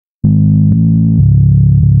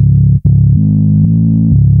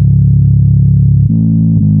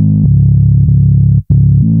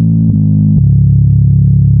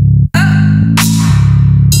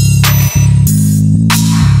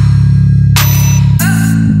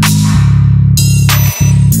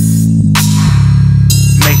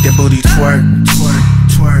the booty twerk, twerk,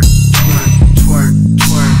 twerk, twerk, twerk,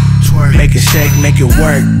 twerk, twerk. Make it shake, make it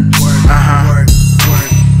work. Work, work,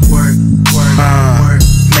 work, work, work.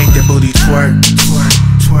 Make the booty twerk, twerk,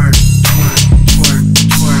 twerk, twerk, twerk,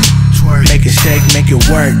 twerk, twerk. Make it shake, make it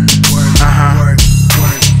work. Work, work,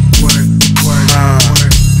 work, work,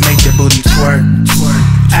 work. Make the booty twerk, twerk.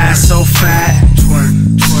 Ass so fat, twerk,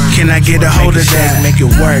 twerk. Can I get a hold of that? Make it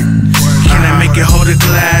work. Can I make it hold a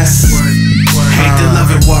glass? Hate to love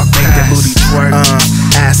it, walk past. Make the booty twerk.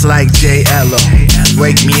 Ass like J.Lo.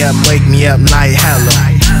 Wake me up like hello.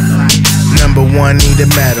 #1 need a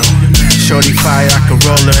medal. Shorty fire, I can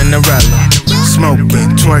roll her in the rello.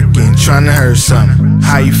 Smoking, twerking, tryna hurt something.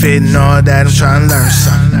 How you fitting all that? I'm tryna learn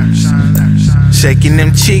something. Shaking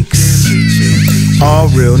them cheeks, all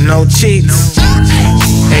real, no cheats.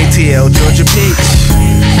 ATL, Georgia Peach.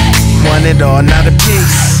 Want it all, not a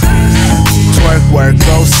piece. Twerk, work,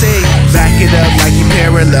 go see. Back it up like you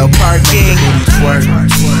parallel parking. Twerk,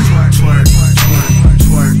 twerk, twerk, twerk,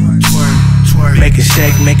 twerk, twerk, twerk. Make it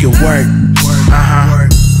shake, make it work. Work, work,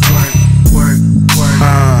 work,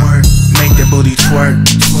 work. Make the booty twerk,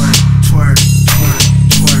 twerk, twerk, twerk,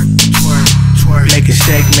 twerk, twerk, twerk. Make it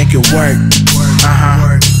shake, make it work. Work,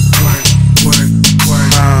 work, work,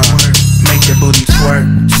 work. Make the booty twerk,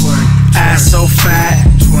 twerk. Ass so fat,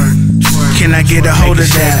 twerk, twerk. Can I get a hold of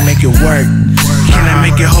that? Make it work. Can I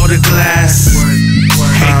make it hold a glass?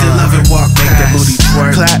 Hate to love it, walk past. Make the booty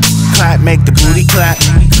twerk. Clap, clap, make the booty clap.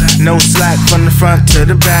 No slack from the front to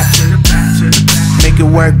the back. Make it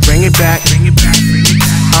work, bring it back.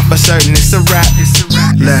 I'm for certain it's a rap.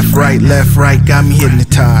 Left, right, got me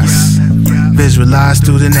hypnotized. Visualize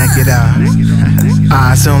through the naked eye.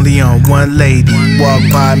 Eyes only on one lady. Walk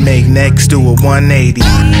by, make next, do a 180.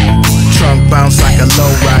 Trunk bounce like a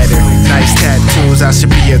lowrider. Nice tattoos, I should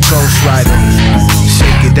be a ghost rider.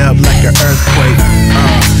 Shake it up like an earthquake.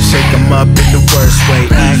 Shake 'em up in the worst way.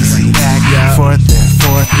 Easy. Forth and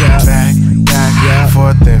forth, back, back,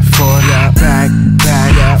 forth and forth, back,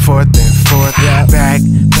 back, forth and forth, back, back,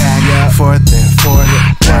 forth and forth,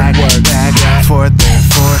 back, back, forth and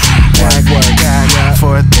forth, back, back,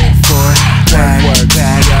 forth and forth, back,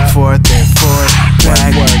 back, forth and forth,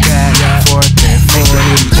 back, back, forth and forth.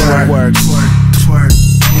 Twerk, twerk, twerk,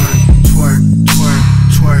 twerk, twerk,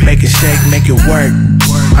 twerk. Make it shake, make it work.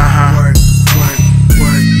 Work, work,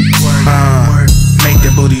 work, work. Make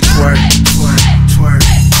the booty twerk, twerk, twerk,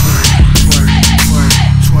 twerk, twerk, twerk,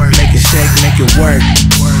 twerk. Make it shake, make it work.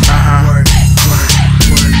 Work, work, work,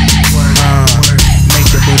 work, work. Make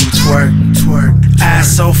the booty twerk, twerk. Ass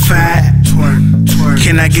so fat, twerk, twerk.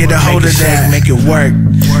 Can I get a hold of that? Make it work.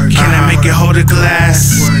 Can I make it hold a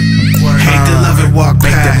glass? Hate to love it, walk past.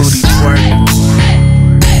 Make the booty twerk.